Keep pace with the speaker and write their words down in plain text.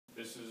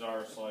is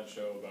our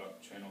slideshow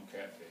about channel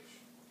catfish.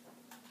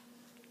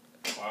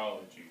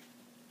 Biology.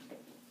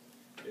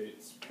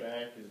 Its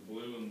back is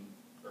blue and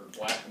or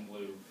black and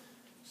blue.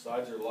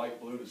 Sides are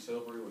light blue to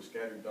silvery with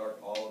scattered dark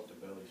olive to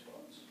belly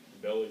spots.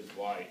 The belly is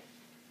white.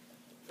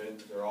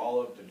 Fins are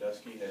olive to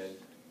dusky head.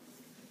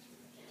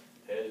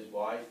 Head is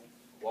wide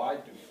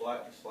to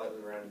flat to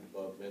slightly rounded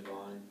above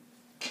midline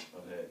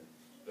of head.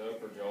 The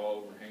upper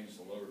jaw overhangs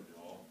the lower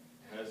jaw.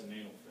 It has an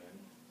anal fin.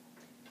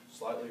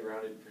 Slightly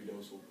rounded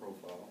predorsal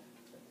profile.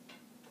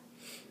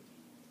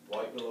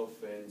 White below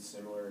fins,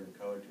 similar in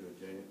color to a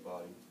genet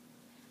body.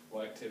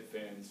 Black tip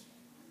fins.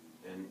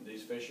 And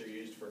these fish are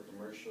used for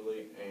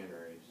commercially and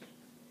raised.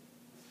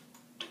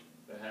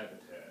 The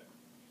habitat.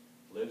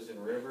 Lives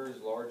in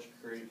rivers, large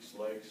creeks,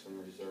 lakes, and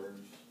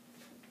reserves.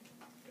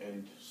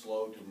 And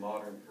slow to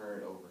modern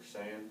current over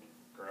sand,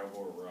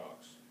 Gravel or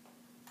rocks.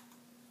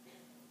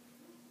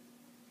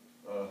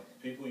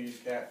 people use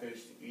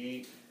catfish to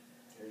eat.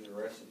 Here's a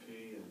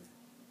recipe and